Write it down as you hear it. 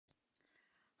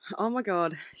Oh my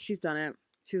god, she's done it.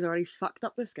 She's already fucked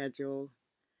up the schedule.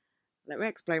 Let me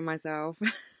explain myself.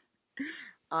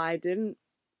 I didn't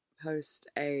post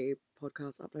a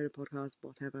podcast, upload a podcast,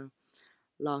 whatever,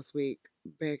 last week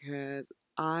because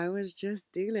I was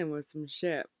just dealing with some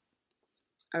shit.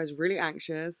 I was really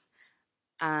anxious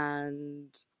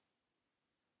and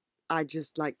I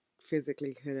just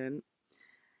physically couldn't.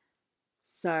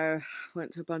 So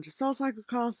went to a bunch of soul cycle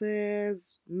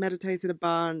classes, meditated a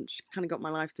bunch, kind of got my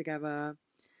life together.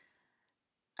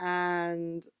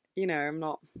 And I'm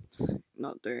not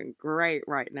doing great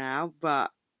right now,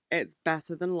 but it's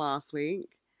better than last week.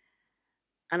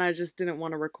 And I just didn't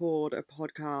want to record a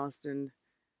podcast and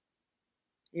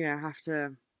have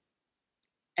to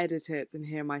edit it and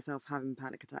hear myself having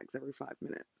panic attacks every 5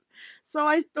 minutes. So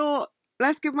I thought,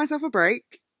 let's give myself a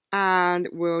break and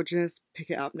we'll just pick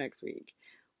it up next week,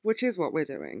 which is what we're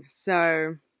doing.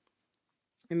 So,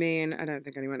 I mean, I don't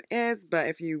think anyone is, but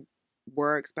if you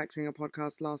were expecting a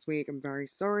podcast last week, I'm very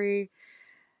sorry.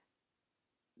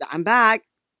 I'm back.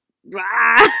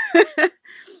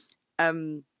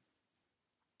 um,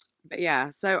 but yeah,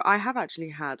 so I have actually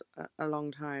had a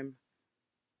long time.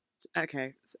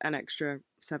 Okay, an extra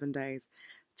 7 days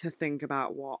to think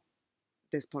about what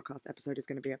this podcast episode is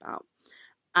going to be about,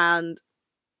 and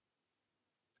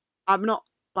I'm not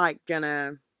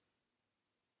gonna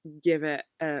give it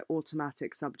an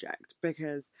automatic subject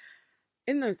because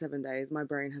in those 7 days my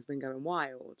brain has been going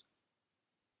wild,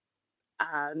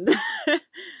 and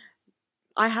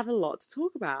I have a lot to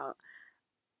talk about.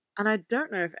 And I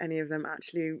don't know if any of them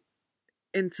actually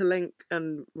interlink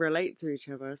and relate to each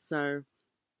other. So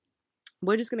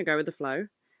we're just going to go with the flow.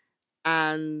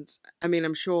 And I mean,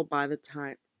 I'm sure by the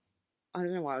time, I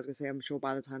don't know why I was going to say, I'm sure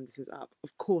by the time this is up,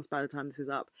 of course, by the time this is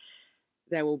up,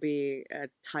 there will be a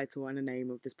title and a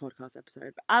name of this podcast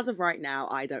episode. But as of right now,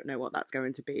 I don't know what that's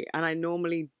going to be. And I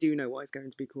normally do know what it's going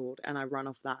to be called, and I run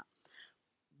off that.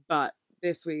 But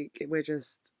this week,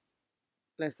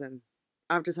 listen,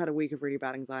 I've just had a week of really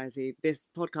bad anxiety. This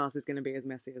podcast is going to be as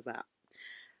messy as that.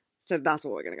 So that's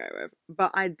what we're going to go with.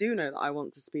 But I do know that I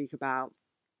want to speak about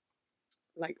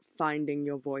finding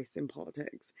your voice in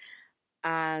politics.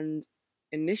 And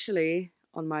initially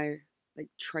on my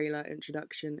trailer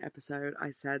introduction episode, I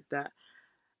said that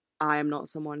I am not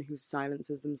someone who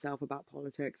silences themselves about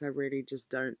politics. I really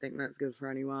just don't think that's good for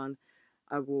anyone.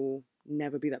 I will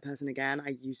never be that person again. I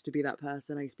used to be that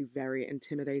person. I used to be very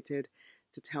intimidated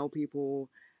to tell people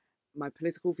my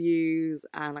political views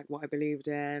and what I believed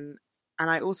in. And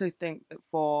I also think that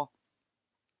for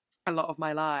a lot of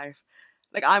my life,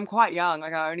 I'm quite young.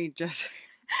 I only just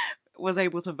was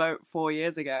able to vote 4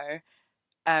 years ago.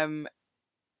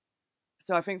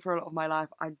 So I think for a lot of my life,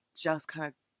 I just kind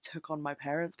of took on my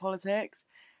parents' politics.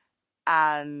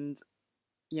 And,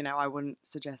 I wouldn't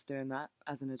suggest doing that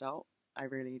as an adult. I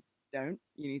really don't.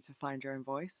 You need to find your own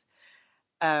voice.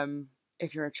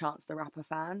 If you're a Chance the Rapper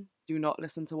fan, do not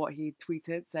listen to what he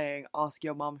tweeted saying, ask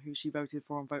your mum who she voted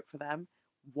for and vote for them.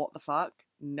 What the fuck?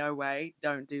 No way.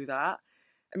 Don't do that.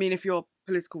 I mean, if your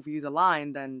political views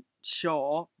align, then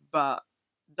sure, but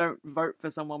don't vote for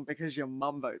someone because your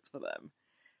mum votes for them.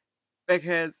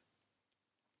 Because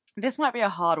this might be a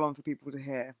hard one for people to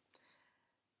hear.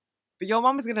 But your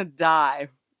mum is going to die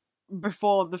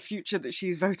before the future that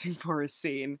she's voting for is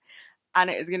seen.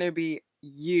 And it is going to be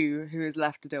you who is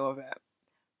left to deal with it.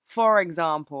 For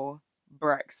example,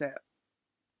 Brexit.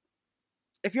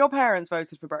 If your parents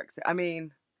voted for Brexit, I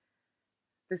mean,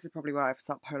 this is probably where I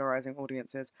start polarizing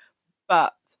audiences,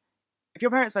 but if your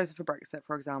parents voted for Brexit,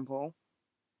 for example,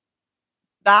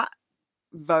 that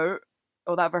vote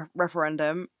or that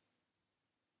referendum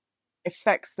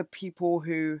affects the people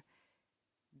who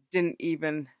didn't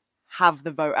even have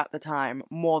the vote at the time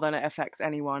more than it affects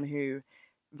anyone who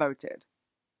voted.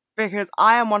 Because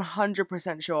I am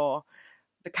 100% sure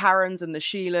the Karens and the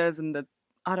Sheilas and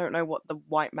I don't know what the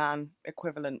white man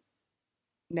equivalent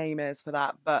name is for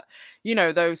that, but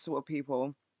those sort of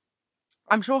people,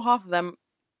 I'm sure half of them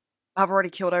have already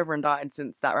killed over and died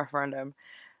since that referendum.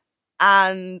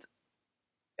 And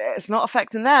it's not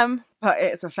affecting them, but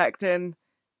it's affecting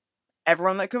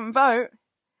everyone that couldn't vote.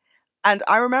 And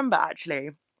I remember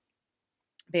actually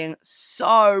being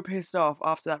so pissed off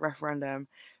after that referendum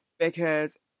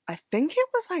because I think it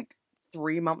was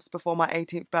 3 months before my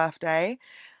 18th birthday.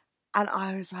 And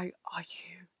I was like, are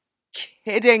you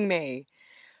kidding me?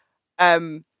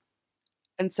 And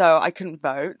so I couldn't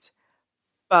vote,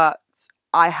 but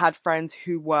I had friends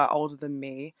who were older than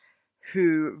me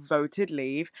who voted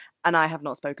leave, and I have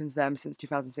not spoken to them since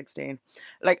 2016.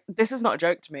 This is not a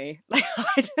joke to me.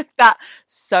 I took that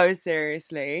so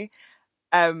seriously.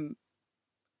 And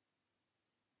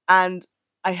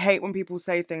I hate when people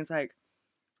say things like,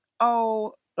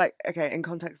 oh, like, okay, in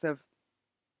context of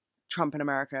Trump in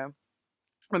America,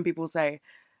 when people say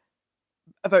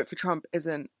a vote for Trump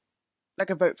isn't like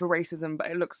a vote for racism,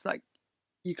 but it looks like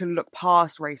you can look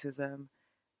past racism.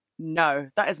 No,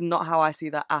 that is not how I see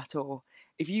that at all.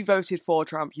 If you voted for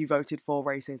Trump, you voted for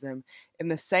racism. In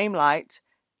the same light,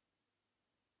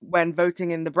 when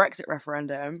voting in the Brexit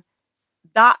referendum,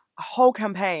 that whole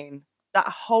campaign,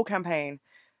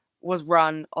 was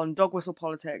run on dog whistle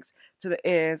politics to the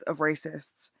ears of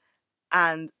racists.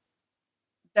 And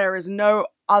there is no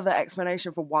other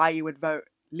explanation for why you would vote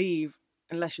leave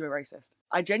unless you were racist.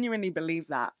 I genuinely believe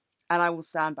that, and I will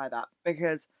stand by that,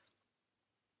 because,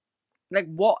 like,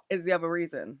 what is the other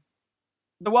reason?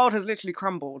 The world has literally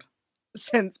crumbled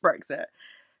since Brexit.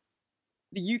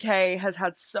 The UK has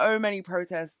had so many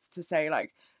protests to say,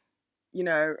 like, you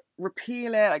know,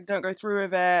 repeal it, like, don't go through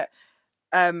with it,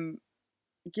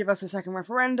 give us a second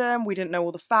referendum, we didn't know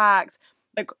all the facts.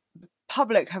 Like, the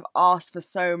public have asked for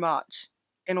so much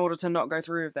in order to not go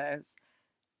through with this,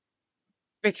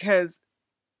 because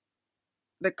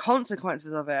the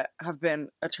consequences of it have been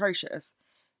atrocious.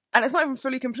 And it's not even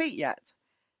fully complete yet.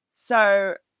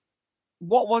 So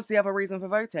what was the other reason for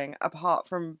voting apart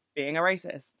from being a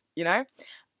racist, you know?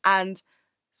 And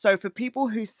so for people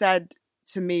who said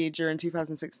to me during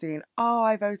 2016, oh,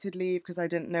 I voted leave because I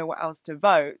didn't know what else to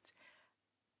vote,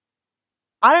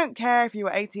 I don't care if you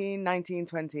were 18, 19,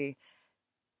 20.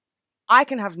 I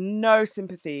can have no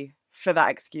sympathy for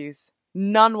that excuse.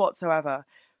 None whatsoever.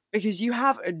 Because you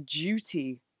have a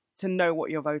duty to know what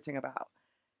you're voting about.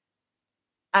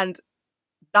 And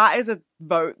that is a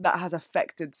vote that has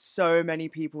affected so many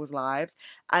people's lives.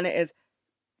 And it is,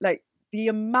 like, the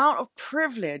amount of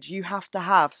privilege you have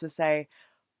to say,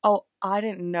 oh, I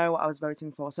didn't know what I was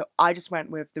voting for, so I just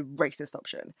went with the racist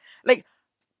option. Like,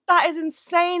 that is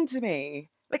insane to me.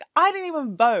 Like, I didn't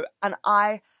even vote, and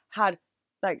I had,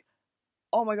 like,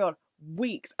 oh my God,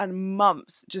 weeks and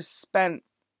months just spent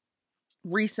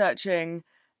researching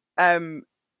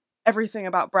everything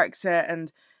about Brexit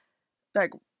and,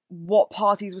 like, what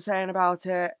parties were saying about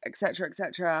it, etc.,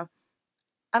 etc.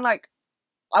 And, like,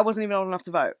 I wasn't even old enough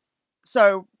to vote.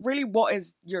 So really, what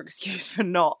is your excuse for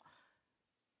not?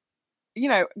 You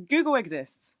know, Google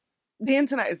exists. The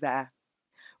internet is there.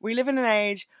 We live in an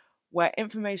age where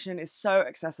information is so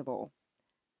accessible.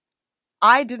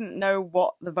 I didn't know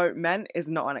what the vote meant is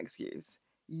not an excuse.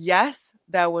 Yes,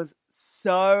 there was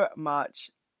so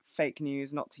much fake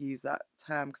news, not to use that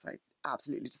term because I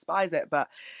absolutely despise it, but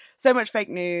so much fake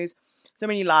news, so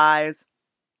many lies.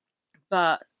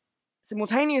 But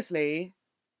simultaneously,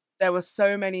 there were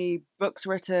so many books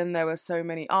written, there were so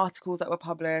many articles that were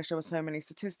published, there were so many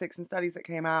statistics and studies that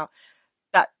came out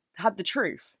that had the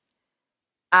truth.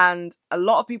 And a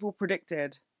lot of people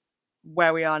predicted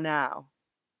where we are now.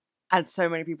 And so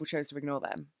many people chose to ignore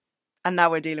them. And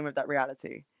now we're dealing with that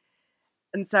reality.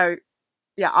 And so,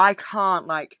 yeah, I can't,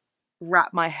 like,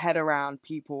 wrap my head around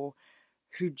people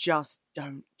who just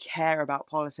don't care about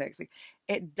politics. Like,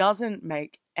 it doesn't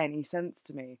make any sense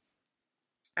to me.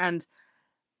 And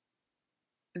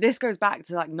this goes back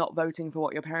to, like, not voting for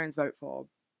what your parents vote for,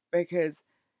 because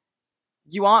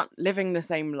you aren't living the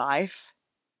same life.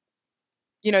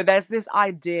 You know, there's this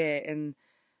idea in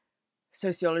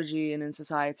sociology and in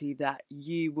society that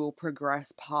you will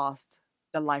progress past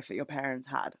the life that your parents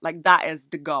had. Like, that is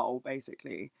the goal,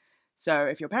 basically. So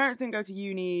if your parents didn't go to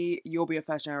uni, you'll be a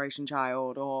first generation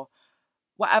child, or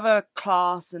whatever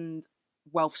class and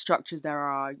wealth structures there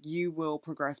are, you will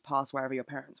progress past wherever your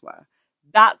parents were.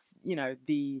 That's, you know,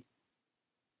 the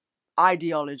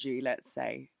ideology, let's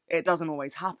say. It doesn't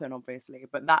always happen, obviously,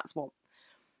 but that's what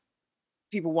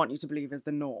people want you to believe is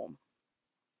the norm.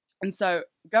 And so,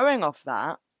 going off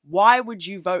that, why would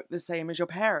you vote the same as your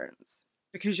parents?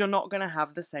 Because you're not going to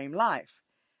have the same life.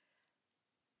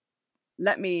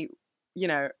 Let me, you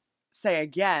know, say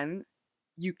again,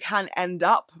 you can end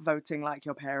up voting like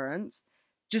your parents.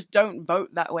 Just don't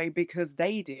vote that way because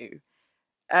they do.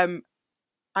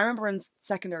 I remember in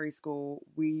secondary school,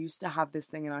 we used to have this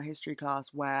thing in our history class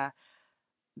where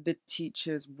the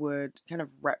teachers would kind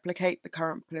of replicate the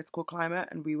current political climate,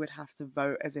 and we would have to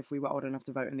vote as if we were old enough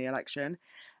to vote in the election.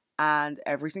 And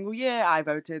every single year I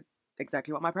voted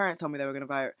exactly what my parents told me they were going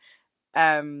to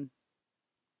vote.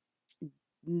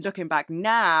 Looking back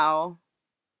now,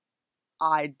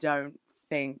 I don't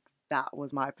think that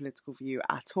was my political view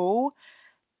at all.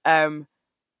 I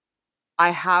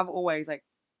have always, like,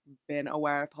 been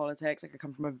aware of politics. Like, I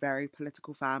come from a very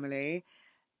political family.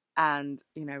 And,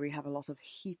 you know, we have a lot of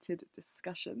heated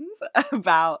discussions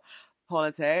about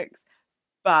politics,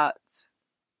 but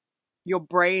your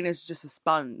brain is just a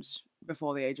sponge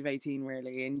before the age of 18,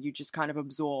 really, and you just kind of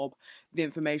absorb the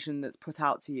information that's put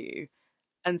out to you.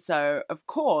 And so, of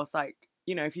course, like,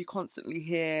 you know, if you constantly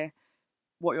hear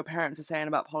what your parents are saying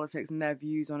about politics and their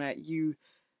views on it, you,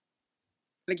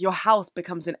 like, your house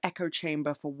becomes an echo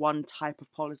chamber for one type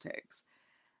of politics.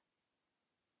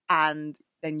 And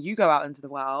then you go out into the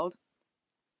world,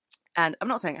 and I'm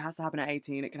not saying it has to happen at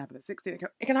 18, it can happen at 16,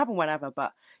 it can happen whenever,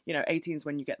 but, you know, 18 is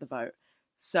when you get the vote.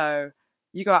 So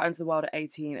you go out into the world at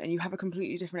 18 and you have a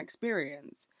completely different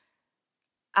experience.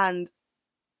 And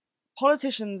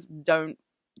politicians don't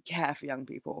care for young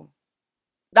people.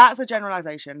 That's a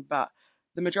generalization, but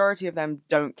the majority of them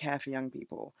don't care for young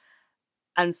people.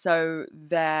 And so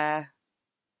their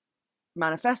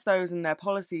manifestos and their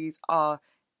policies are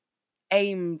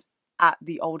aimed at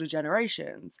the older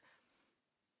generations.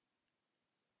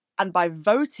 And by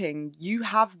voting, you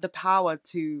have the power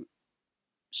to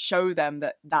show them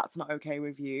that that's not okay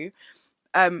with you.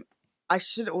 I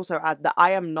should also add that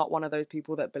I am not one of those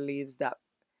people that believes that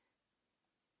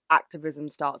activism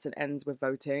starts and ends with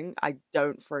voting. I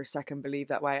don't for a second believe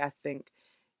that way. I think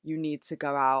you need to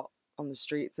go out on the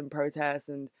streets and protest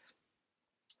and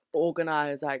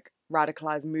organize like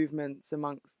radicalized movements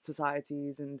amongst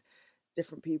societies and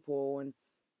different people. And,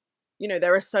 you know,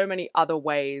 there are so many other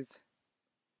ways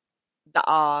that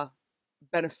are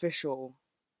beneficial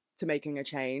to making a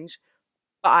change.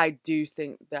 But I do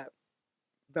think that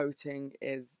voting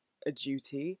is a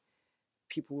duty.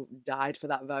 People died for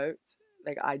that vote.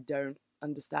 Like, I don't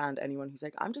understand anyone who's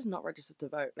like, I'm just not registered to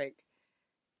vote. Like,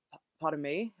 pardon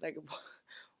me? Like,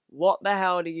 what the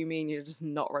hell do you mean you're just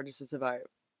not registered to vote?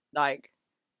 Like,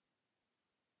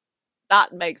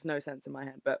 that makes no sense in my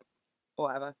head, but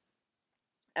whatever.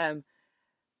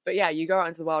 But yeah, you go out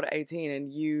into the world at 18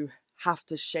 and you have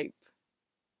to shape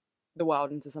the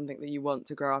world into something that you want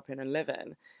to grow up in and live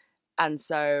in. And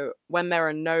so when there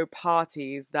are no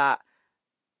parties that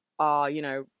are, you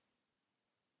know,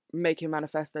 making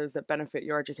manifestos that benefit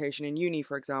your education in uni,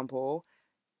 for example,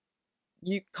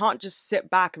 you can't just sit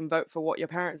back and vote for what your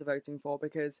parents are voting for,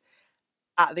 because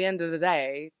at the end of the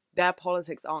day, their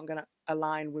politics aren't going to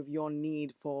align with your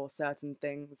need for certain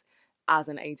things as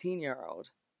an 18-year-old,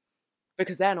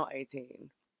 because they're not 18.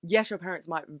 Yes, your parents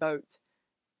might vote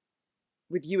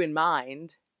with you in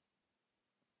mind,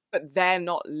 but they're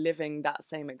not living that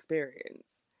same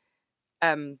experience.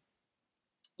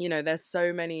 You know, there's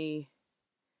so many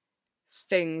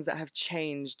things that have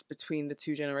changed between the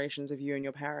two generations of you and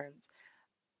your parents.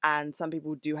 And some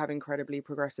people do have incredibly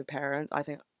progressive parents. I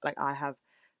think, like, I have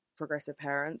progressive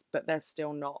parents, but they're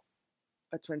still not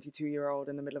a 22-year-old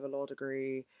in the middle of a law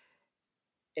degree,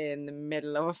 in the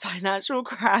middle of a financial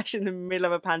crash, in the middle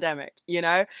of a pandemic, you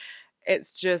know?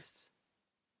 It's just,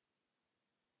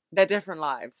 they're different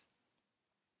lives.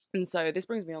 And so this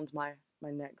brings me on to my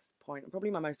next point, probably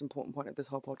my most important point of this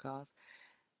whole podcast,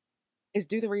 is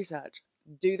do the research.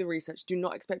 Do the research. Do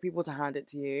not expect people to hand it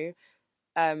to you.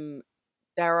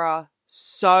 There are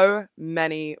so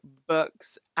many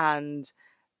books and,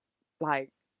 like,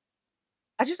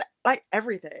 I just, like,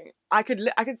 everything. I could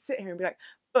sit here and be like,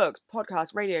 books,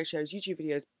 podcasts, radio shows, YouTube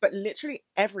videos, but literally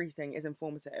everything is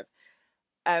informative.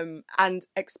 And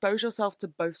expose yourself to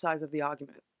both sides of the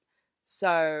argument.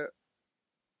 So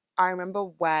I remember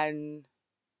when,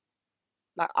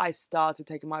 like, I started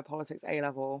taking my politics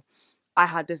A-level, I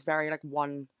had this very, like,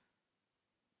 one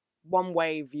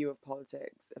way view of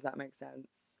politics, if that makes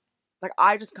sense. Like,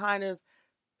 I just kind of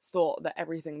thought that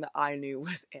everything that I knew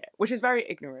was it, which is very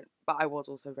ignorant, but I was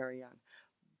also very young.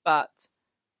 But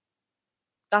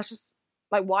that's just,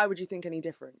 like, why would you think any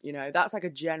different? You know, that's like a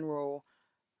general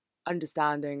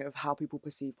understanding of how people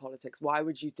perceive politics. Why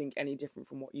would you think any different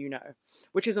from what you know?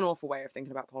 Which is an awful way of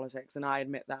thinking about politics, and I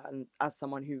admit that, and as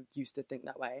someone who used to think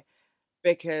that way,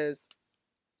 because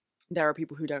there are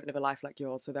people who don't live a life like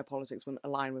yours, so their politics wouldn't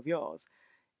align with yours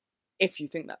if you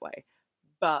think that way.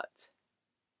 But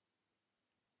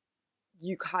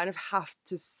you kind of have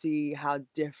to see how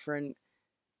different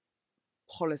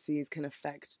policies can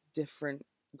affect different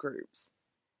groups.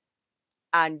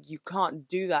 And you can't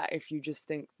do that if you just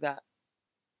think that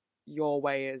your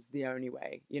way is the only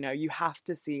way. You know, you have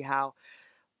to see how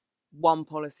one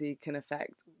policy can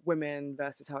affect women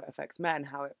versus how it affects men,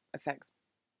 how it affects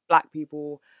black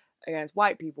people against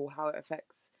white people, how it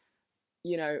affects,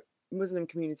 you know, Muslim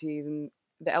communities and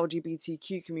the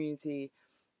LGBTQ community.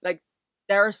 Like,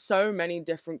 there are so many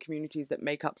different communities that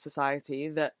make up society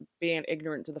that being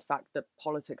ignorant to the fact that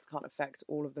politics can't affect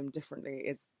all of them differently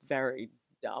is very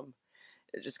dumb.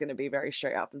 It's just going to be very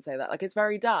straight up and say that. Like, it's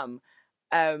very dumb.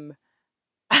 And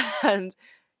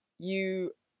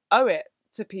you owe it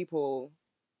to people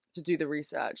to do the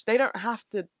research. They don't have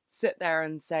to sit there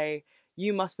and say,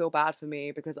 you must feel bad for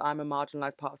me because I'm a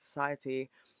marginalized part of society.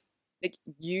 Like,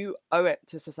 you owe it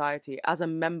to society. As a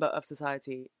member of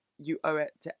society, you owe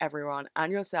it to everyone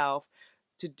and yourself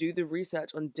to do the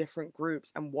research on different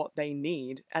groups and what they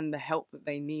need and the help that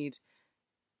they need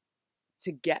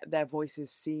to get their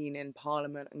voices seen in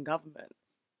parliament and government.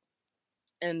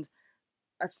 And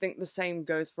I think the same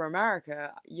goes for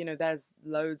America. You know, there's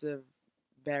loads of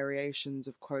variations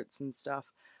of quotes and stuff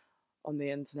on the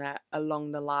internet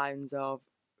along the lines of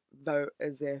vote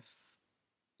as if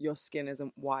your skin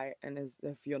isn't white and as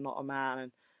if you're not a man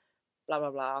and blah,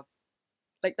 blah, blah.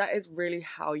 Like, that is really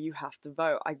how you have to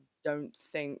vote. I don't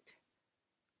think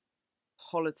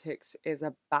politics is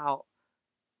about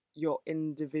your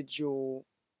individual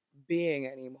being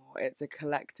anymore. It's a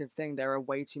collective thing. There are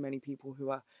way too many people who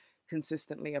are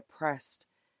consistently oppressed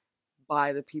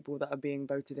by the people that are being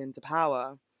voted into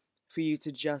power for you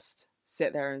to just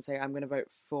sit there and say, I'm going to vote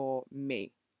for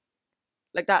me.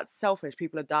 Like, that's selfish.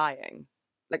 People are dying,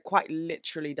 like quite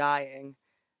literally dying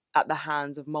at the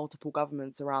hands of multiple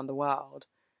governments around the world.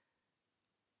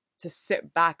 To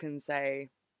sit back and say,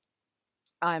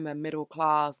 I'm a middle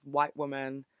class white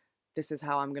woman, this is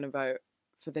how I'm going to vote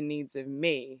for the needs of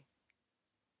me,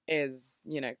 is,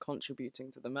 you know,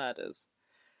 contributing to the murders.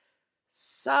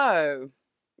 So,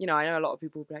 you know, I know a lot of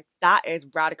people will be like, that is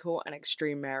radical and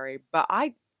extreme, Mary. But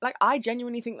I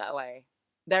genuinely think that way.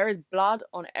 There is blood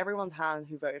on everyone's hands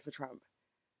who voted for Trump.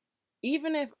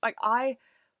 Even if, like, I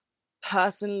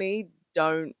personally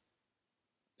don't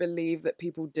believe that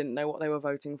people didn't know what they were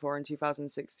voting for in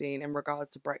 2016 in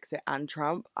regards to Brexit and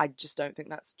Trump. I just don't think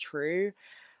that's true.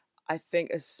 I think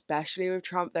especially with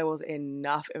Trump, there was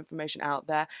enough information out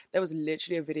there. There was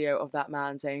literally a video of that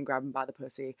man saying, grab him by the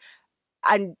pussy.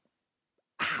 And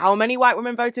how many white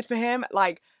women voted for him?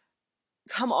 Like,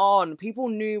 come on. People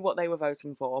knew what they were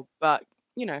voting for. But,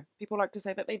 you know, people like to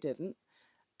say that they didn't.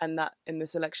 And that in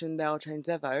this election, they'll change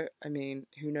their vote. I mean,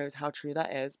 who knows how true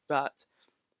that is. But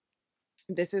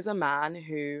this is a man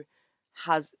who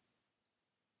has,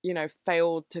 you know,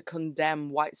 failed to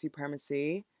condemn white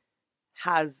supremacy,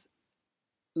 has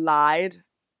lied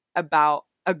about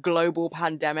a global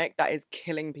pandemic that is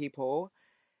killing people.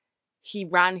 He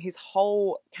ran his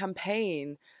whole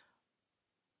campaign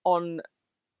on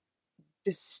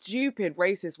this stupid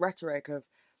racist rhetoric of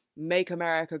make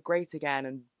America great again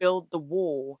and build the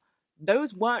wall.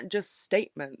 Those weren't just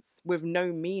statements with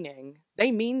no meaning.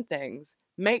 They mean things.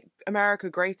 Make America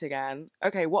great again.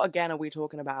 Okay, what again are we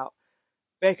talking about?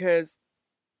 Because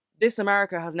this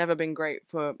America has never been great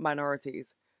for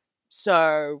minorities.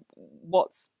 So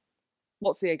what's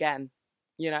the again,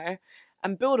 you know?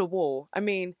 And build a wall. I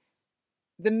mean,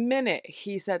 the minute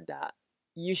he said that,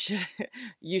 you should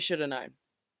have known.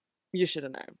 You should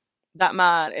have known. That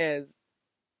man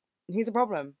he's a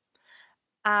problem.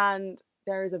 And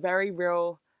there is a very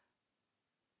real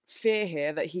fear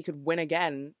here that he could win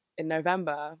again in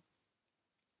November.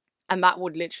 And that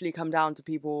would literally come down to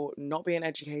people not being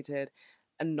educated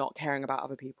and not caring about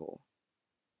other people.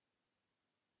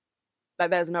 Like,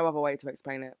 there's no other way to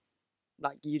explain it.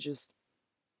 Like,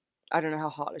 I don't know how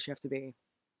heartless you have to be.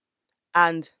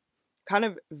 And kind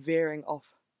of veering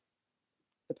off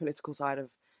the political side of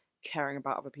caring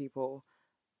about other people,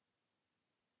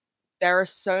 there are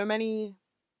so many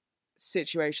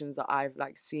situations that I've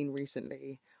like seen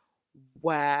recently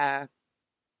where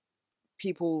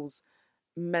people's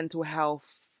mental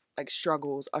health like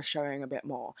struggles are showing a bit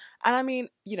more. And I mean,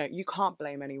 you know, you can't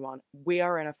blame anyone. We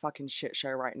are in a fucking shit show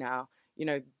right now. You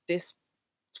know, this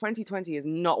 2020 is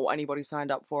not what anybody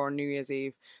signed up for on New Year's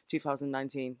Eve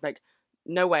 2019. Like,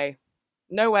 no way.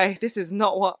 No way. This is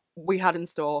not what we had in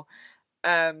store.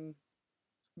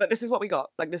 But this is what we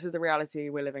got. Like, this is the reality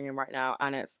we're living in right now,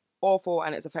 and it's awful,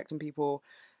 and it's affecting people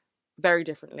very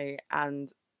differently.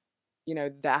 And, you know,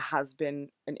 there has been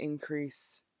an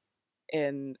increase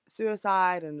in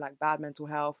suicide and like bad mental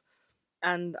health.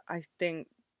 And I think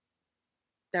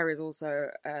there is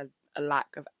also a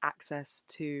lack of access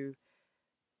to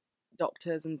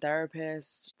doctors and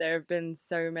therapists. There have been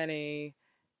so many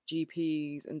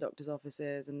GPs and doctors'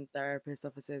 offices and therapist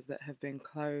offices that have been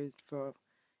closed for,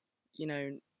 you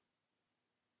know,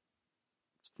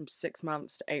 from 6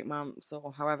 months to 8 months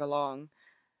or however long.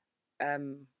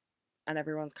 And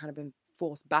everyone's kind of been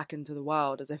forced back into the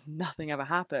world as if nothing ever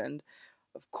happened.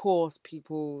 Of course,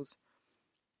 people's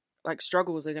like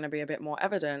struggles are going to be a bit more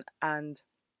evident. And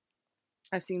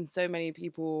I've seen so many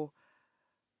people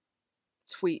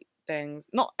tweet things,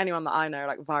 not anyone that I know,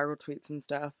 like viral tweets and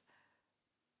stuff,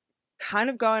 kind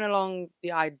of going along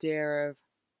the idea of,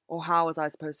 well, how was I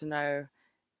supposed to know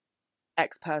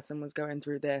X person was going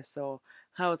through this, or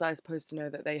how was I supposed to know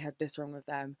that they had this wrong with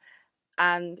them?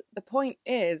 And the point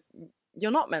is,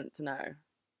 you're not meant to know.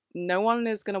 No one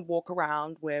is going to walk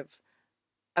around with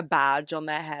a badge on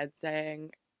their head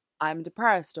saying, I'm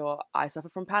depressed, or I suffer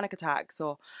from panic attacks,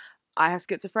 or I have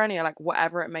schizophrenia, like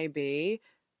whatever it may be.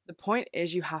 The point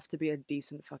is, you have to be a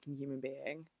decent fucking human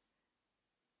being.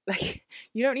 Like,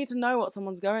 you don't need to know what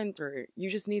someone's going through. You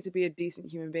just need to be a decent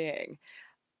human being.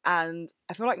 And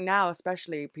I feel like now,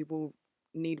 especially, people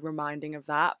need reminding of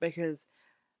that, because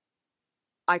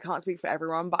I can't speak for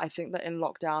everyone, but I think that in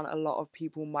lockdown, a lot of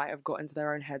people might have got into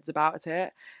their own heads about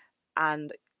it.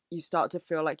 And you start to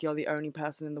feel like you're the only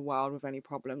person in the world with any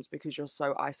problems because you're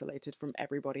so isolated from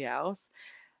everybody else.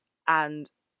 And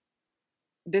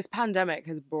this pandemic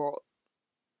has brought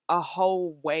a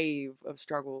whole wave of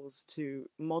struggles to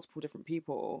multiple different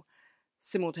people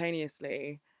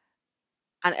simultaneously,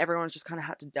 and everyone's just kind of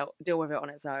had to deal with it on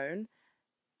its own,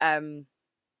 um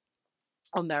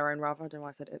on their own rather. I don't know why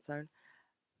I said its own.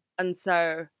 And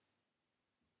so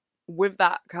with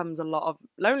that comes a lot of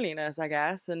loneliness, I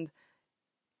guess, and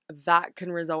that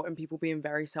can result in people being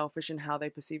very selfish in how they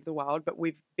perceive the world. But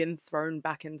we've been thrown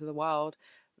back into the world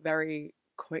very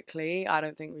quickly. I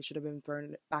don't think we should have been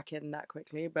thrown back in that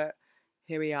quickly, but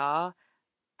here we are.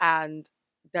 And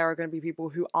there are going to be people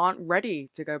who aren't ready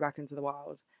to go back into the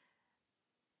world.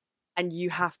 And you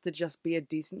have to just be a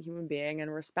decent human being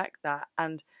and respect that.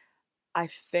 And I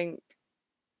think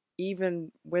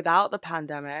even without the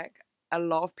pandemic, a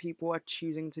lot of people are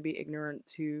choosing to be ignorant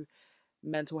to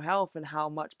mental health and how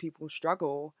much people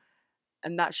struggle.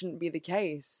 And that shouldn't be the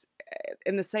case.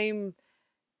 In the same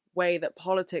way that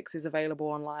politics is available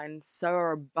online, so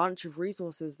are a bunch of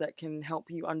resources that can help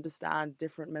you understand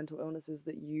different mental illnesses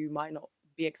that you might not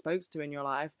be exposed to in your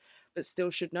life, but still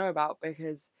should know about,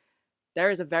 because there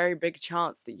is a very big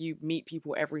chance that you meet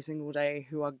people every single day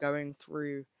who are going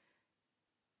through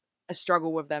a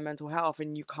struggle with their mental health,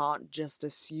 and you can't just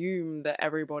assume that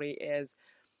everybody is,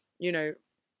 you know,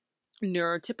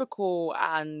 neurotypical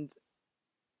and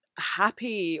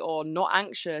happy or not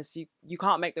anxious. You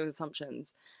can't make those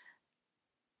assumptions.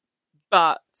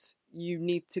 But you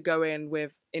need to go in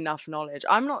with enough knowledge.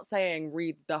 I'm not saying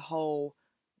read the whole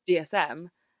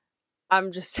DSM.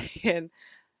 I'm just saying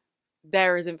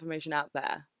there is information out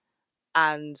there,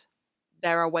 and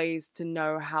there are ways to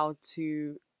know how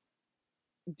to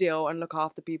deal and look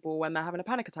after people when they're having a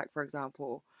panic attack, for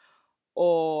example,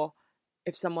 or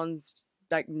if someone's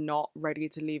like not ready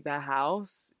to leave their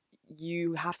house.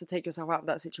 You have to take yourself out of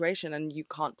that situation, and you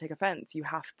can't take offense. You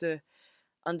have to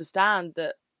understand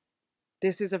that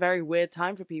this is a very weird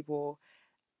time for people,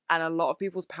 and a lot of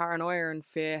people's paranoia and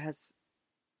fear has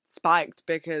spiked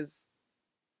because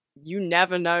you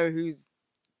never know who's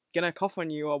gonna cough on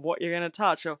you or what you're gonna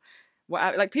touch or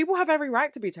what. Like, people have every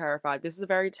right to be terrified. This is a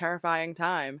very terrifying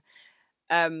time,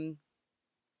 and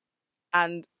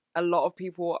a lot of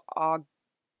people are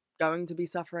going to be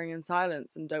suffering in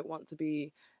silence and don't want to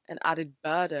be an added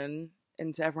burden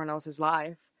into everyone else's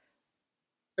life.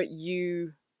 But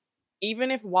you, even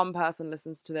if one person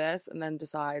listens to this and then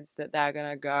decides that they're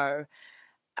gonna go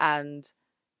and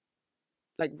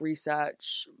like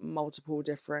research multiple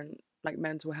different like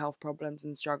mental health problems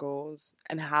and struggles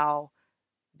and how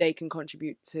they can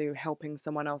contribute to helping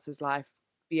someone else's life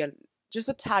be just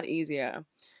a tad easier,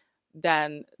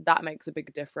 then that makes a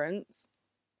big difference.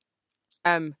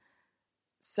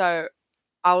 So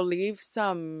I'll leave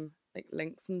some like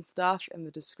links and stuff in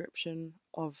the description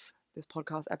of this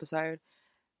podcast episode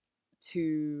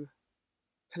to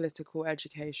political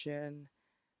education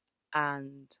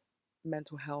and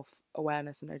mental health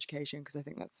awareness and education, because I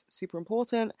think that's super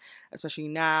important, especially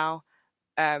now,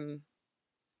 and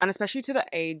especially to the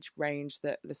age range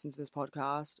that listens to this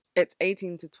podcast. It's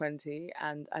 18 to 20,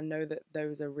 and I know that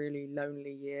those are really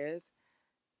lonely years.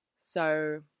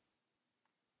 So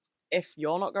if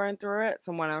you're not going through it,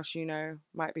 someone else you know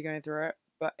might be going through it.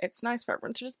 But it's nice for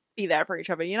everyone to just be there for each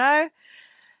other, you know?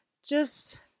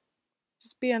 Just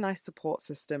be a nice support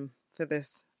system for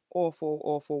this awful,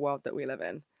 awful world that we live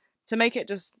in, to make it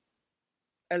just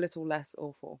a little less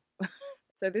awful.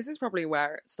 So this is probably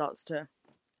where it starts to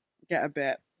get a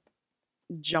bit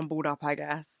jumbled up, I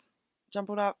guess.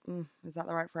 Jumbled up? Is that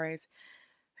the right phrase?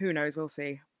 Who knows? We'll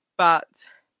see. But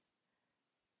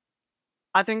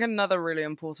I think another really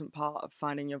important part of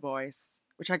finding your voice,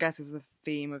 which I guess is the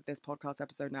theme of this podcast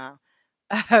episode now,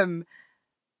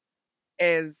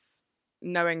 is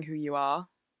knowing who you are.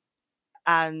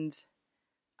 And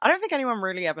I don't think anyone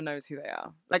really ever knows who they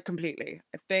are, like completely.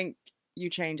 I think you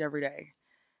change every day.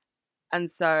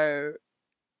 And so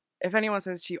if anyone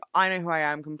says to you, I know who I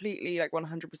am completely, like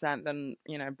 100%, then,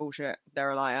 you know, bullshit, they're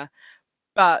a liar.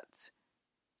 But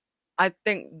I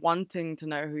think wanting to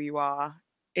know who you are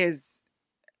is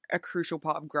a crucial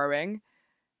part of growing.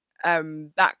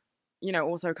 That, you know,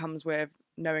 also comes with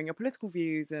knowing your political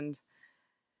views and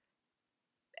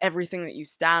everything that you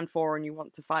stand for and you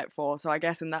want to fight for. So I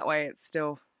guess in that way it's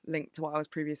still linked to what I was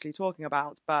previously talking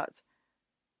about. But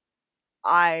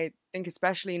I think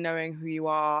especially knowing who you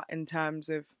are in terms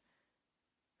of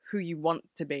who you want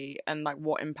to be and like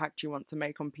what impact you want to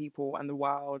make on people and the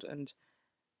world and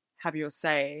have your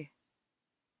say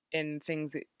in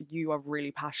things that you are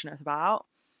really passionate about.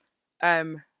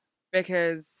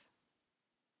 Because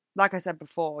like I said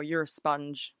before, you're a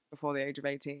sponge before the age of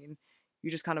 18.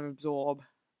 You just kind of absorb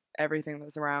everything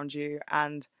that's around you.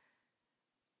 And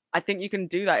I think you can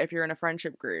do that if you're in a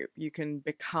friendship group. You can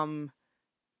become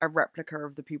a replica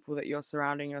of the people that you're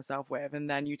surrounding yourself with. And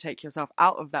then you take yourself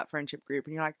out of that friendship group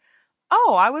and you're like,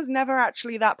 oh, I was never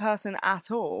actually that person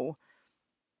at all.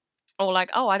 Or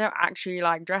like, oh, I don't actually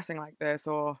like dressing like this,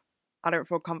 or I don't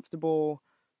feel comfortable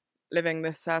living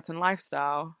this certain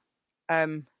lifestyle.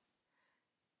 And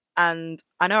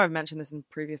I know I've mentioned this in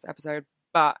a previous episode,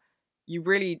 but you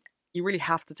really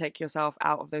have to take yourself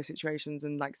out of those situations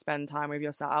and like spend time with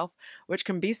yourself, which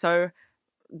can be so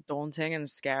daunting and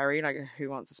scary. Like, who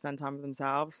wants to spend time with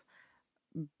themselves?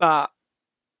 But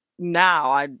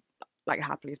now I like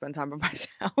happily spend time with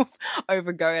myself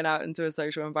over going out into a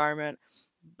social environment.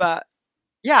 But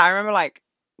yeah, I remember like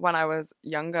when I was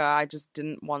younger, I just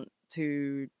didn't want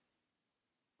to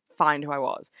find who I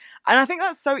was. And I think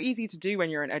that's so easy to do when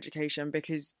you're in education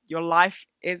because your life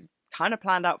is kind of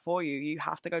planned out for you. You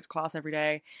have to go to class every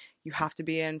day. You have to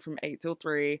be in from 8 till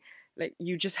 3. Like,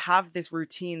 you just have this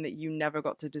routine that you never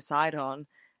got to decide on.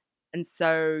 And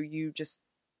so you just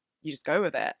go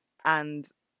with it. And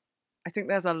I think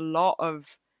there's a lot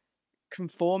of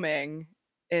conforming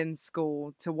in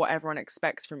school to what everyone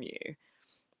expects from you.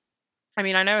 I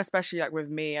mean, I know especially like with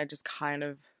me, I just kind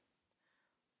of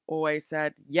always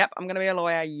said, yep, I'm going to be a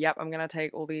lawyer. Yep, I'm going to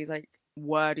take all these like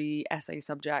wordy essay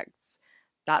subjects.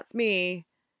 That's me.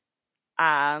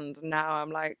 And now I'm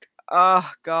like,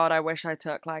 oh God, I wish I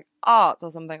took like art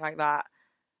or something like that,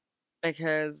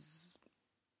 because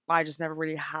I just never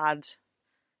really had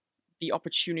the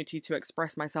opportunity to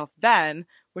express myself then,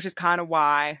 which is kind of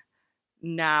why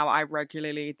now I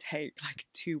regularly take like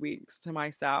 2 weeks to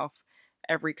myself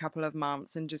every couple of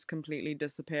months and just completely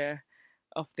disappear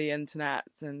off the internet.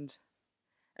 And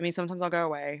I mean, sometimes I'll go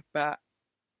away, but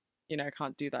you know, I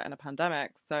can't do that in a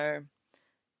pandemic. So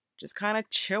just kind of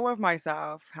chill with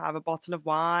myself, have a bottle of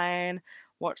wine,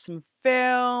 watch some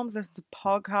films, listen to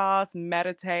podcasts,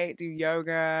 meditate, do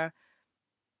yoga,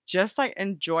 just like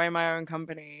enjoy my own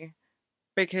company,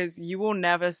 because you will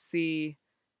never see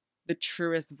the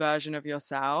truest version of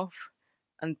yourself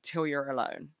until you're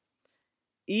alone.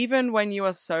 Even when you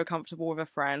are so comfortable with a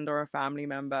friend or a family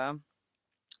member,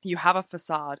 you have a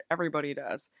facade. Everybody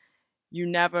does. You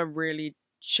never really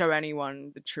show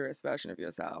anyone the truest version of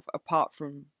yourself apart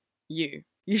from you.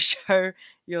 You show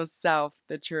yourself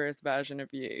the truest version of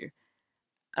you.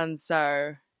 And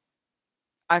so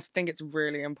I think it's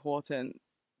really important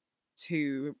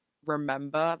to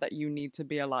remember that you need to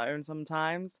be alone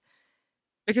sometimes,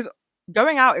 because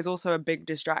going out is also a big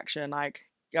distraction. Like,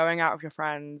 going out with your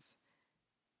friends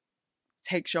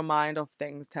takes your mind off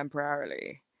things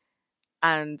temporarily.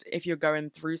 And if you're going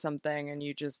through something and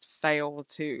you just fail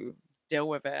to deal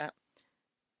with it,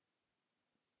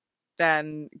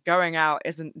 then going out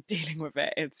isn't dealing with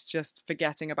it. It's just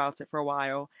forgetting about it for a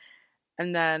while.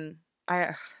 And then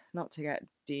not to get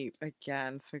deep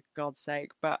again, for God's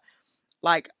sake, but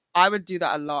like, I would do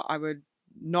that a lot. I would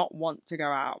not want to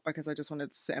go out because I just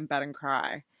wanted to sit in bed and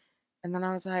cry. And then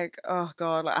I was like, oh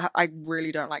God, like, I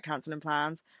really don't like cancelling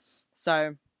plans.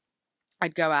 So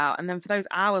I'd go out, and then for those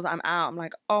hours I'm out, I'm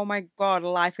like, oh my God,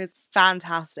 life is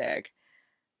fantastic.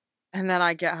 And then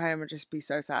I get home and just be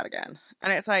so sad again.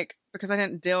 And it's like, because I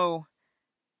didn't deal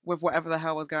with whatever the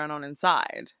hell was going on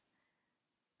inside.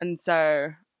 And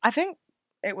so I think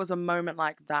it was a moment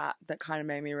like that that kind of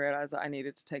made me realize that I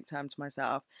needed to take time to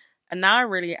myself. And now I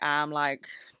really am like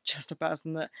just a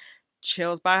person that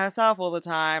chills by herself all the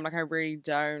time. Like, I really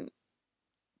don't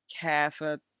care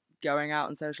for going out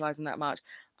and socializing that much.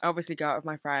 I obviously go out with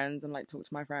my friends and like talk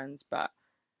to my friends, but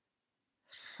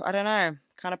I don't know,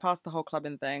 kind of past the whole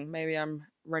clubbing thing. Maybe I'm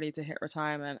ready to hit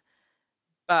retirement.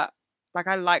 But like,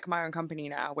 I like my own company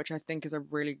now, which I think is a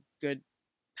really good,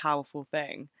 powerful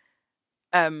thing.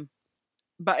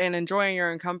 But in enjoying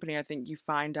your own company, I think you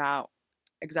find out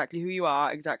exactly who you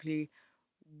are, exactly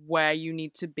where you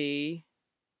need to be,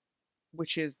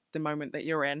 which is the moment that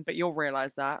you're in, but you'll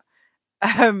realize that.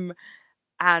 Um,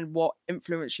 and what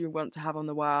influence you want to have on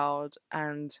the world,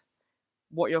 and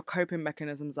what your coping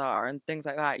mechanisms are, and things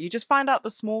like that. You just find out the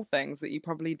small things that you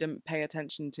probably didn't pay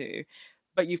attention to,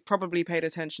 but you've probably paid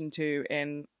attention to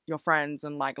in your friends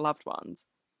and like loved ones.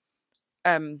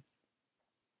 Um,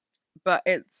 but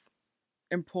it's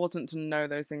important to know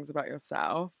those things about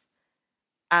yourself.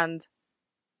 And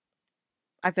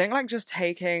I think like just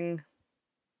taking,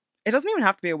 it doesn't even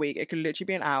have to be a week, it could literally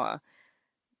be an hour,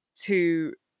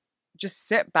 to just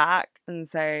sit back and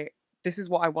say, this is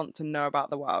what I want to know about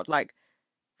the world. Like,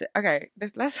 okay,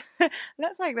 this let's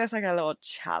let's make this like a little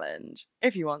challenge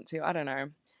if you want to. I don't know.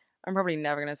 I'm probably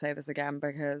never going to say this again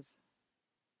because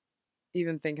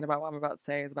even thinking about what I'm about to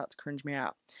say is about to cringe me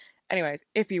out. Anyways,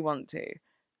 if you want to,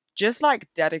 just like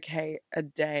dedicate a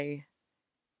day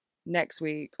next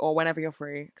week or whenever you're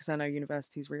free, because I know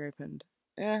university's reopened.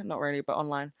 Yeah, not really, but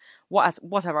online.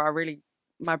 Whatever.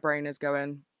 My brain is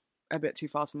going a bit too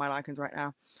fast for my likings right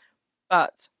now.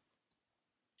 But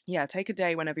yeah, take a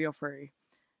day whenever you're free,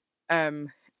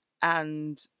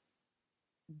 and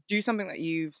do something that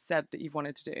you've said that you've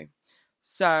wanted to do.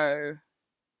 So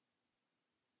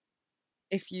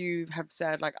if you have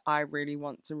said like, I really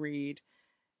want to read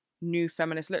new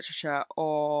feminist literature,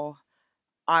 or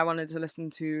I wanted to listen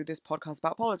to this podcast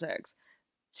about politics,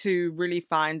 to really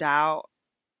find out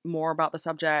more about the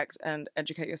subject and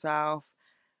educate yourself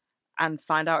and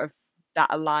find out if that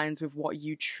aligns with what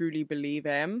you truly believe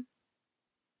in,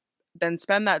 then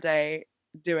spend that day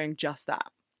doing just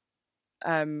that.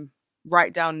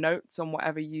 Write down notes on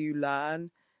whatever you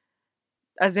learn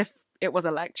as if it was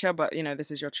a lecture, but this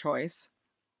is your choice.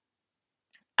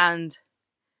 And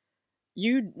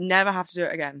you never have to do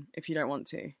it again if you don't want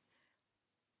to.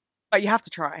 But you have to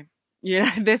try.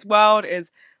 This world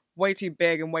is way too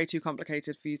big and way too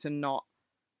complicated for you to not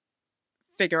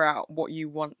figure out what you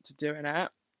want to do in it.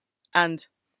 And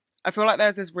I feel like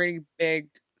there's this really big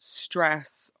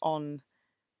stress on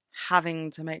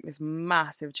having to make this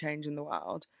massive change in the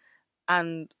world.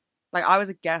 And like, I was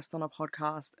a guest on a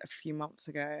podcast a few months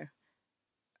ago,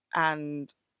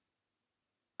 and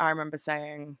I remember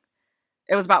saying,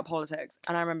 it was about politics,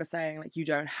 and I remember saying, like, you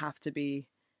don't have to be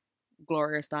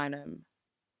Gloria Steinem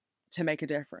to make a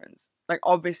difference. Like,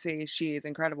 obviously she is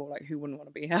incredible, like, who wouldn't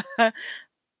want to be her?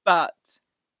 But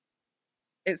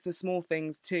it's the small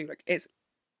things too. Like, it's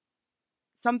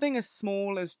something as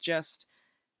small as just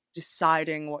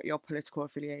deciding what your political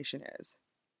affiliation is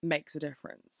makes a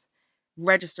difference.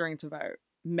 Registering to vote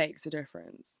makes a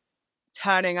difference.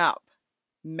 Turning up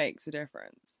makes a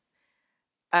difference.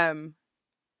 And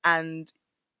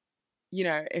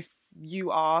if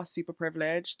you are super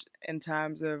privileged in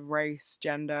terms of race,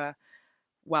 gender,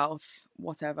 wealth,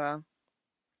 whatever,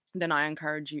 then I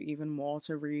encourage you even more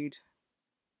to read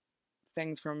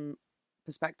things from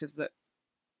perspectives that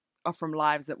are from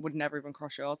lives that would never even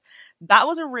cross yours. That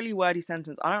was a really wordy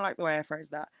sentence. I don't like the way I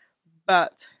phrased that.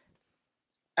 But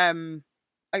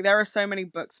like, there are so many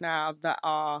books now that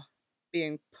are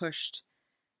being pushed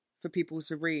for people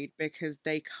to read because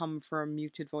they come from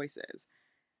muted voices.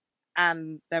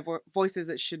 And they're voices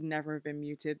that should never have been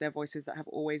muted. They're voices that have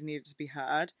always needed to be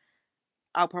heard.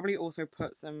 I'll probably also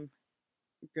put some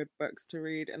good books to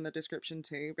read in the description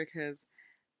too, because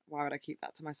why would I keep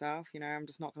that to myself? I'm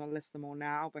just not going to list them all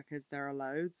now because there are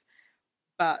loads.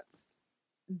 But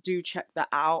do check that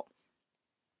out.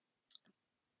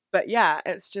 But yeah,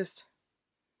 it's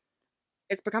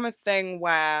become a thing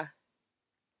where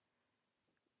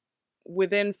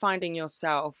within finding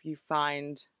yourself, you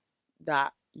find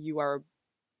that you are a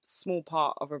small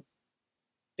part of a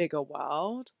bigger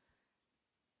world.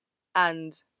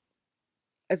 And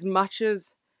as much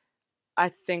as I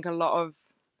think a lot of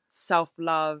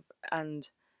self-love and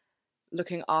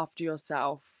looking after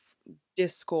yourself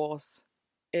discourse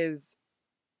is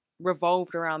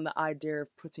revolved around the idea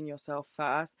of putting yourself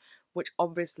first, which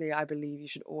obviously I believe you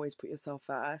should always put yourself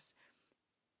first.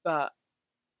 But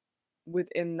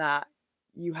within that,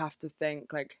 you have to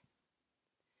think, like,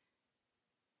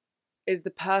 is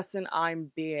the person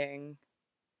I'm being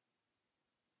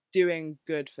doing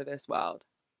good for this world?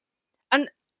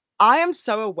 And I am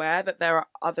so aware that there are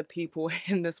other people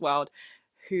in this world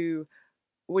who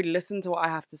would listen to what I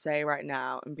have to say right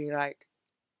now and be like,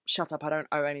 shut up, I don't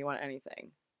owe anyone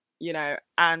anything.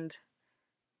 And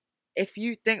if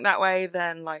you think that way,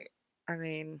 then, like, I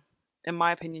mean, in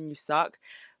my opinion, you suck.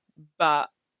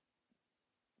 But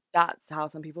that's how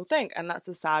some people think, and that's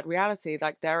the sad reality.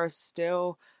 Like, there are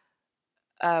still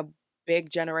a big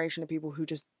generation of people who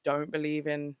just don't believe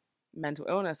in mental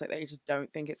illness. Like, they just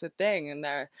don't think it's a thing. And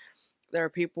there are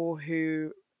people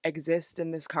who exist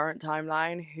in this current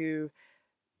timeline who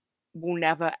will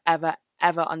never, ever,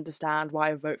 ever understand why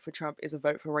a vote for Trump is a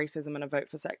vote for racism and a vote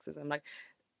for sexism. Like,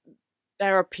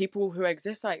 there are people who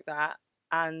exist like that,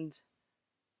 and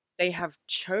they have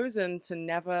chosen to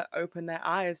never open their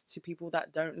eyes to people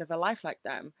that don't live a life like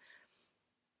them.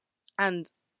 And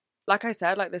like I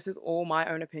said, like, this is all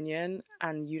my own opinion,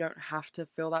 and you don't have to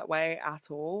feel that way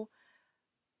at all.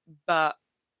 But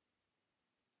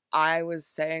I was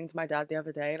saying to my dad the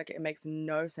other day, like, it makes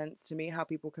no sense to me how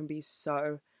people can be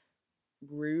so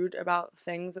rude about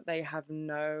things that they have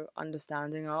no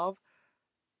understanding of.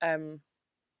 And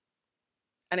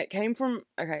it came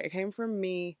from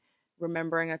me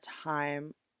remembering a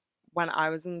time when I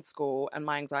was in school and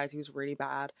my anxiety was really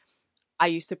bad. I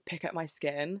used to pick at my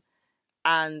skin,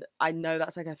 and I know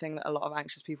that's like a thing that a lot of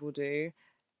anxious people do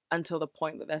until the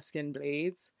point that their skin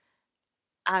bleeds.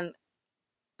 And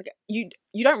like,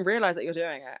 you don't realize that you're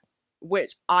doing it,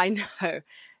 which I know,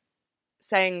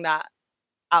 saying that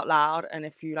out loud, and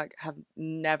if you like have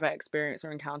never experienced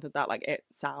or encountered that, like, it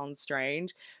sounds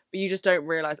strange, but you just don't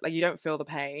realize, like, you don't feel the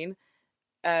pain.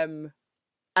 And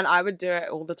I would do it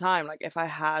all the time. Like, if I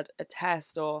had a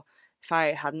test, or if I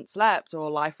hadn't slept, or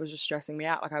life was just stressing me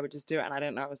out, like, I would just do it, and I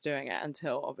didn't know I was doing it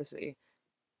until obviously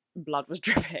blood was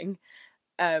dripping.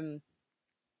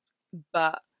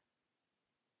 But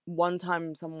one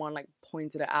time someone like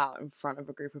pointed it out in front of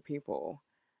a group of people,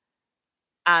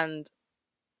 and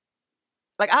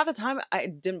like, at the time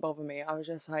it didn't bother me. I was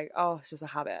just like, oh, it's just a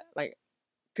habit. Like,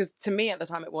 because to me at the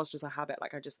time it was just a habit.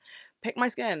 Like, I just pick my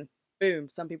skin, boom.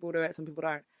 Some people do it, some people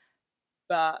don't.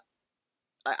 But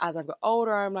like, as I've got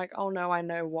older, I'm like, oh no, I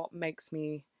know what makes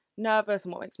me nervous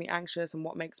and what makes me anxious and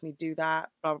what makes me do that,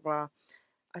 blah blah blah.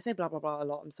 I say blah blah blah a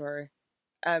lot, I'm sorry.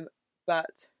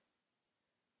 But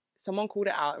someone called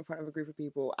it out in front of a group of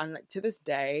people, and like, to this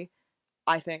day,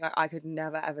 I think I could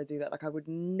never ever do that. Like, I would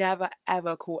never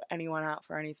ever call anyone out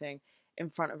for anything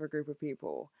in front of a group of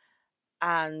people.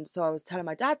 And so I was telling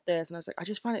my dad this, and I was like, I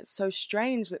just find it so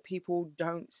strange that people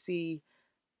don't see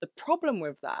the problem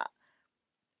with that.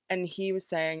 And he was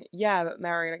saying, yeah, but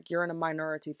Mary, like, you're in a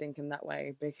minority thinking that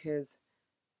way, because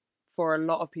for a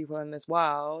lot of people in this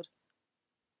world,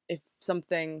 if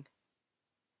something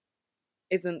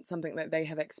isn't something that they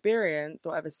have experienced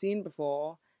or ever seen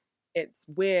before, it's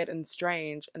weird and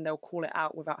strange, and they'll call it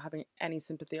out without having any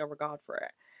sympathy or regard for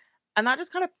it. And that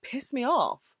just kind of pissed me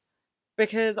off,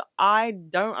 because I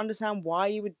don't understand why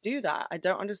you would do that. I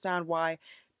don't understand why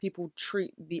people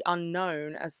treat the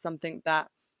unknown as something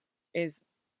that is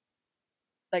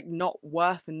like not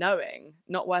worth knowing,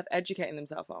 not worth educating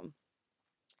themselves on.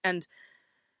 And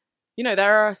you know,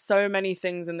 there are so many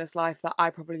things in this life that I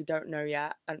probably don't know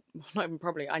yet, and not even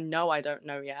probably, I know I don't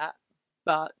know yet,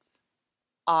 but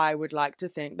I would like to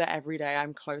think that every day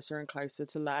I'm closer and closer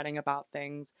to learning about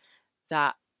things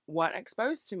that weren't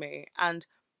exposed to me. And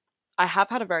I have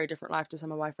had a very different life to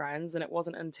some of my friends, and it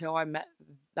wasn't until I met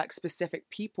like specific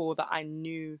people that I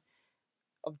knew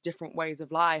of different ways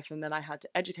of life, and then I had to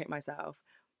educate myself.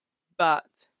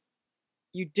 But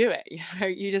you do it, you know,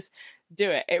 you just do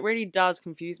it. It really does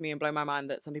confuse me and blow my mind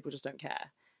that some people just don't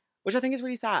care, which I think is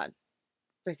really sad,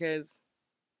 because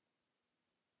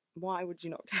why would you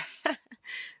not care?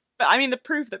 But I mean, the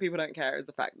proof that people don't care is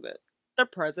the fact that the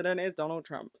president is Donald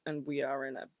Trump and we are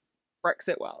in a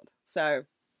Brexit world. So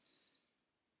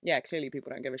yeah, clearly people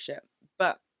don't give a shit.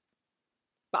 But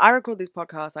I record these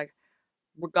podcasts, like,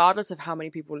 regardless of how many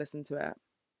people listen to it,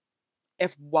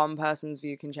 if one person's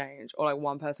view can change, or like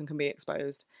one person can be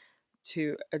exposed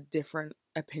to a different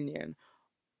opinion,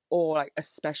 or like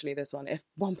especially this one, if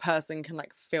one person can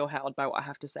like feel held by what I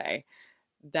have to say,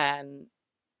 then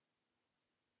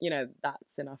you know,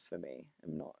 that's enough for me.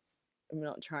 I'm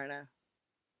not trying to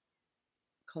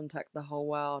contact the whole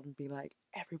world and be like,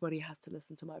 everybody has to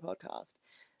listen to my podcast.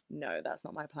 No, that's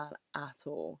not my plan at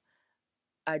all.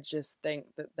 I just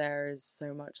think that there is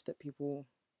so much that people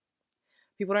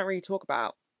don't really talk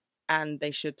about, and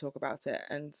they should talk about it.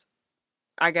 And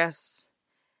I guess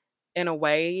in a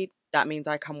way that means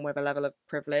I come with a level of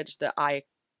privilege that I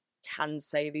can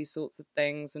say these sorts of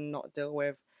things and not deal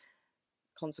with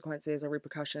consequences or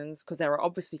repercussions, because there are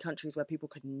obviously countries where people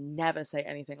could never say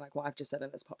anything like what I've just said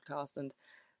in this podcast, and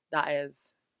that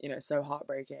is, you know, so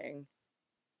heartbreaking.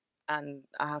 And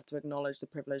I have to acknowledge the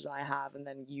privilege that I have, and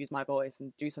then use my voice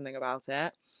and do something about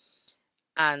it.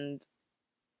 And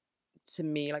to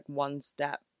me, like, one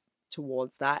step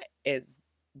towards that is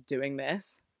doing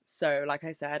this. So like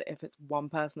I said, if it's one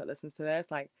person that listens to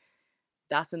this, like,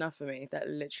 that's enough for me. That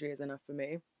literally is enough for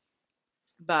me.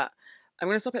 But I'm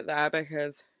going to stop it there,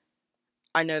 because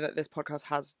I know that this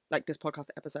podcast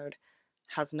episode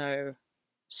has no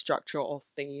structure or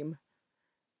theme.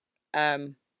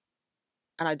 And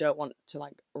I don't want to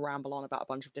like ramble on about a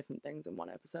bunch of different things in one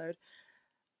episode,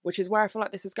 which is where I feel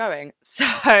like this is going.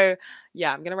 So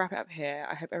yeah, I'm gonna wrap it up here.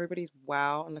 I hope everybody's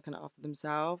well and looking after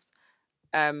themselves.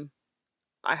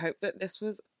 I hope that this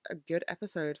was a good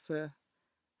episode for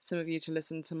some of you to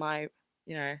listen to my,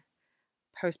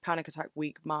 post panic attack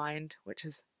week mind, which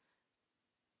has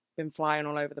been flying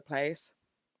all over the place.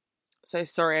 So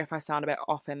sorry if I sound a bit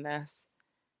off in this.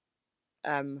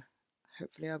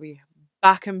 Hopefully I'll be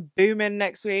back and booming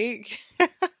next week.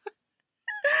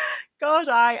 God,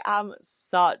 I am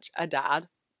such a dad.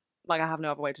 Like, I have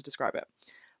no other way to describe it.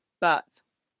 But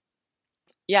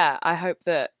yeah, I hope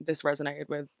that this resonated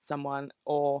with someone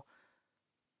or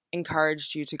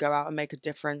encouraged you to go out and make a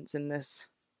difference in this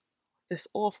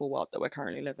awful world that we're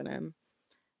currently living in.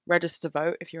 Register to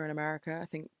vote if you're in America. I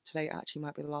think today actually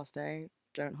might be the last day.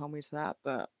 Don't hold me to that,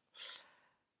 but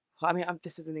I mean,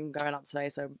 this isn't even going up today,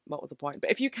 so what was the point? But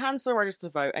if you can still register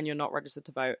to vote and you're not registered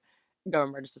to vote, go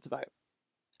and register to vote.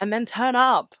 And then turn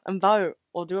up and vote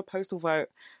or do a postal vote.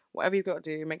 Whatever you've got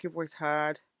to do, make your voice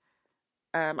heard.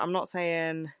 I'm not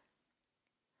saying,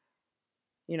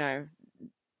 I'm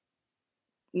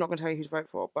not going to tell you who to vote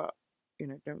for, but,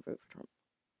 don't vote for Trump,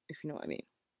 if you know what I mean.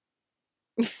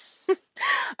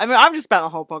 I mean, I've just spent the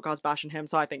whole podcast bashing him,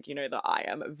 so I think you know that I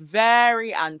am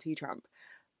very anti-Trump.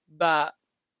 But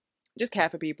just care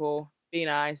for people, be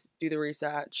nice, do the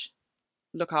research,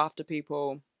 look after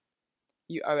people.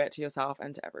 You owe it to yourself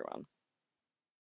and to everyone.